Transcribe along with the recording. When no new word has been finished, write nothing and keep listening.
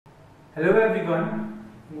Hello everyone,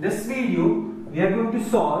 in this video we are going to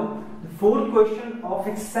solve the fourth question of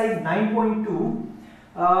exercise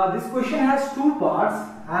 9.2. This question has two parts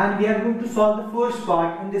and we are going to solve the first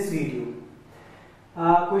part in this video.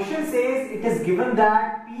 Question says it is given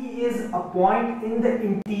that P is a point in the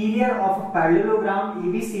interior of a parallelogram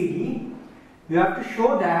ABCD. You have to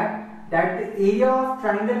show that the area of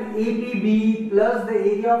triangle APB plus the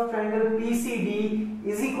area of triangle PCD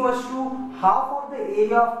is equals to half of the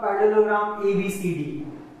area of parallelogram ABCD.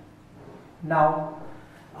 Now,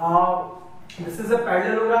 this is a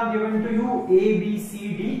parallelogram given to you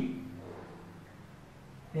ABCD,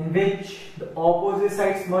 in which the opposite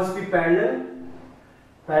sides must be parallel.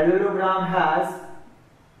 Parallelogram has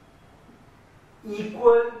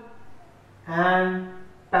equal and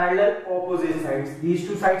parallel opposite sides. These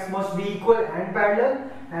two sides must be equal and parallel,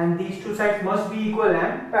 and these two sides must be equal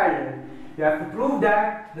and parallel. You have to prove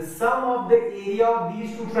that the sum of the area of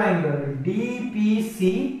these two triangles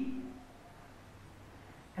DPC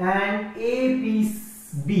and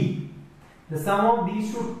APB, the sum of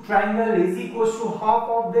these two triangles is equal to half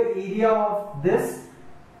of the area of this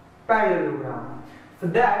parallelogram. For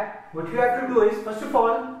that, what you have to do is, first of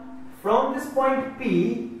all, from this point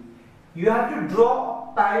P, you have to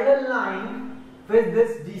draw a parallel line with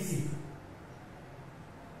this DC.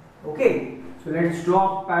 Okay, so let's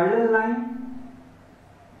draw a parallel line.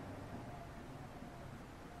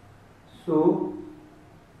 So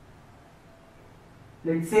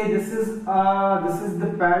let's say this is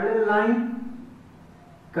the parallel line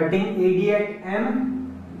cutting AD at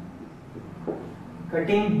M,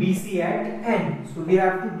 cutting BC at N. So we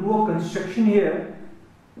have to do a construction here,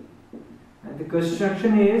 and the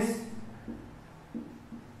construction is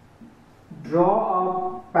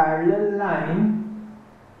draw a parallel line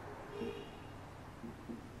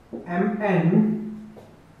MN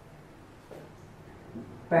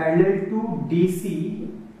parallel to DC,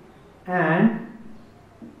 and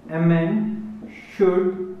MN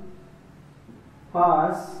should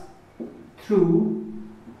pass through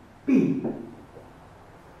P.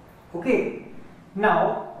 Okay,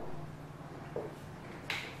 now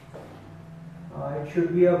it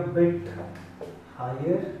should be a bit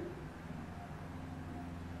higher.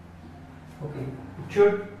 Okay, it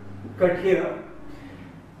should cut here.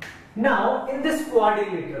 Now in this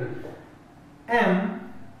quadrilateral M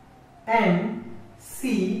N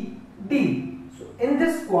C D, so in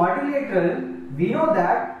this quadrilateral we know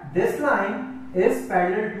that this line is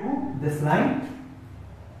parallel to this line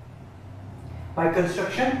by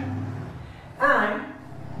construction, and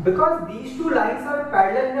because these two lines are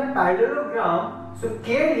parallel in a parallelogram, so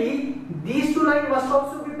clearly these two lines must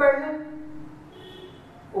also be parallel.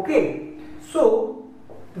 Okay, so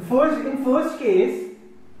in first case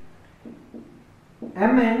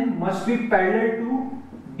MN must be parallel to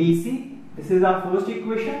DC. This is our first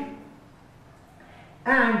equation,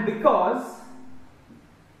 and because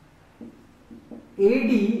AD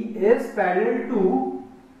is parallel to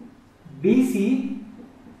BC,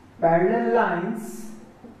 parallel lines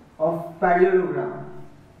of parallelogram,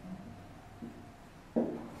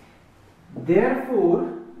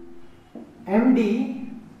 therefore MD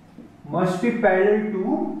must be parallel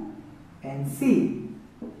to NC.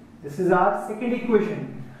 This is our second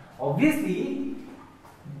equation. Obviously,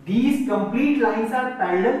 these complete lines are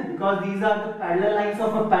parallel because these are the parallel lines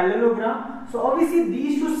of a parallelogram. So obviously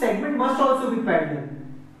these two segments must also be parallel.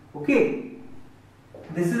 Okay,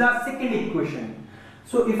 this is our second equation.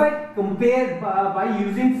 So if I compare by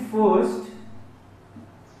using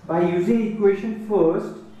equation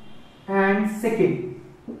first and second,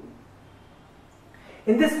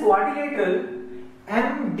 in this quadrilateral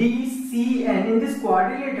MDCN, in this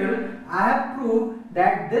quadrilateral I have proved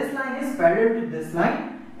that this line is parallel to this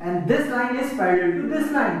line and this line is parallel to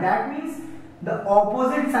this line. That means the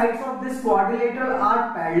opposite sides of this quadrilateral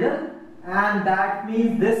are parallel, and that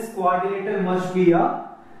means this quadrilateral must be a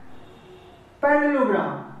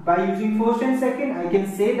parallelogram. By using first and second, I can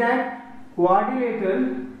say that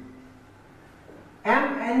quadrilateral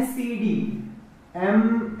MNCD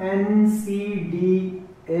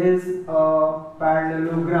is a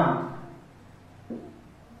parallelogram.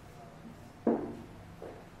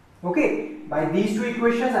 Okay, by these two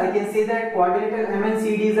equations I can say that quadrilateral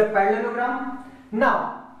MNCD is a parallelogram.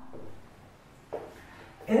 Now,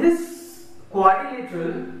 in this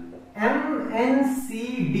quadrilateral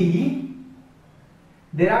MNCD,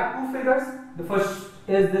 there are two figures. The first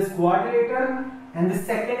is this quadrilateral and the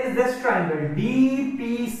second is this triangle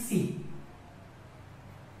DPC.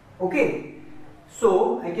 Okay,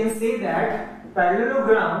 so I can say that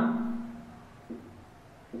parallelogram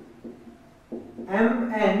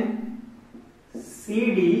MNCD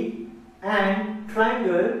and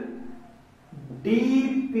triangle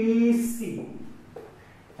DPC,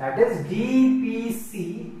 that is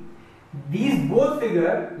DPC, these both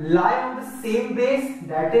figures lie on the same base,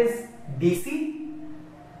 that is DC,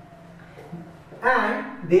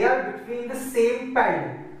 and they are between the same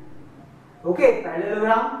parallel. Okay,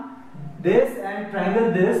 parallelogram this and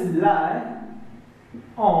triangle this lie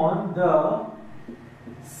on the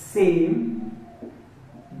same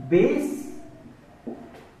base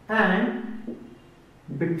and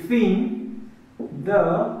between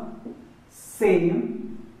the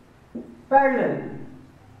same parallel.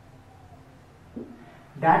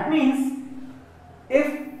 That means if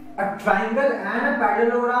a triangle and a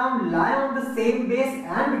parallelogram lie on the same base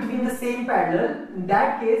and between the same parallel, in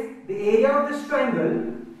that case the area of this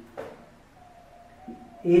triangle,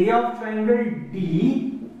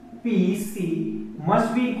 DPC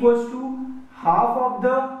must be equals to half of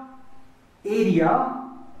the area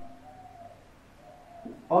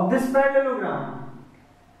of this parallelogram,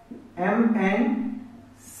 MNCD.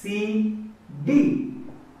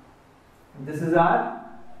 This is our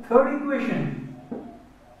third equation.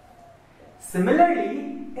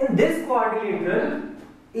 Similarly, in this quadrilateral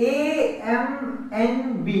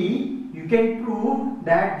AMNB, you can prove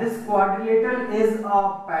that this quadrilateral is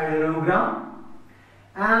a parallelogram,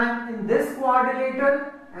 and in this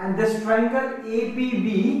quadrilateral and this triangle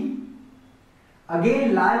APB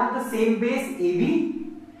again lie on the same base AB,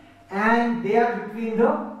 and they are between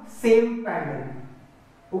the same parallel.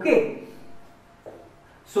 Okay,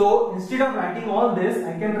 so instead of writing all this,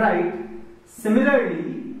 I can write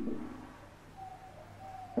similarly.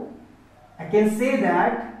 I can say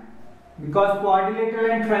that because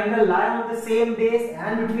quadrilateral and triangle lie on the same base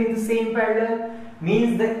and between the same parallel,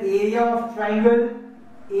 means the area of triangle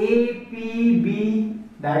APB,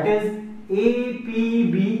 that is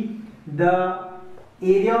APB, the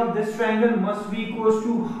area of this triangle must be equals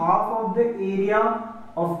to half of the area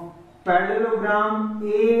of parallelogram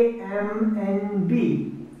AMNB.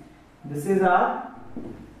 This is our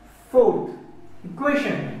fourth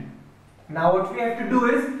equation. Now what we have to do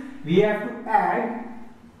is we have to add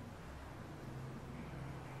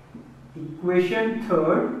equation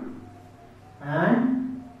third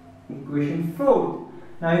and equation fourth.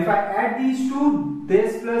 Now if I add these two,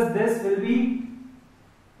 this plus this will be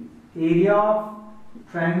area of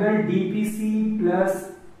triangle DPC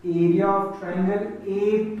plus area of triangle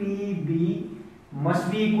APB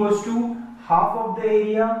must be equals to half of the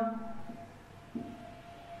area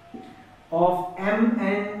of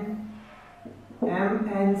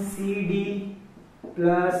MNCD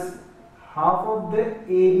plus half of the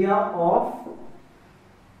area of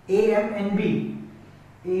AMNB.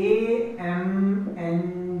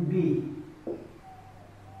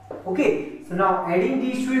 Okay, so now adding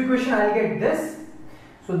these two equations, I'll get this.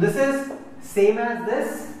 So this is same as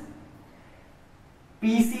this.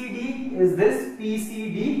 PCD is this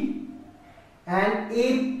PCD, and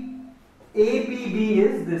APB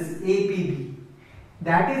is this APB.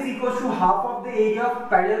 That is equals to half of the area of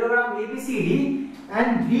parallelogram ABCD,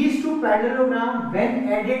 and these two parallelograms when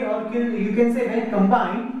added, or you can say when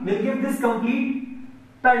combined, will give this complete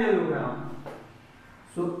parallelogram.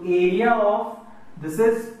 So area of this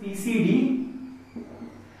is PCD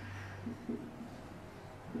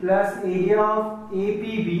plus area of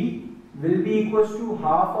APB will be equals to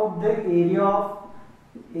half of the area of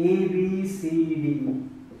ABCD.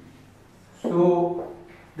 So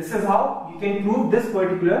this is how you can prove this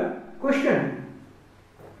particular question.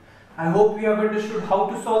 I hope you have understood how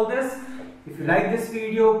to solve this. If you like this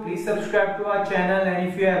video, please subscribe to our channel, and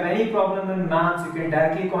if you have any problem in maths, you can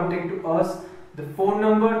directly contact to us. The phone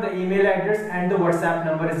number, the email address and the WhatsApp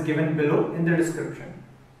number is given below in the description.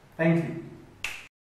 Thank you.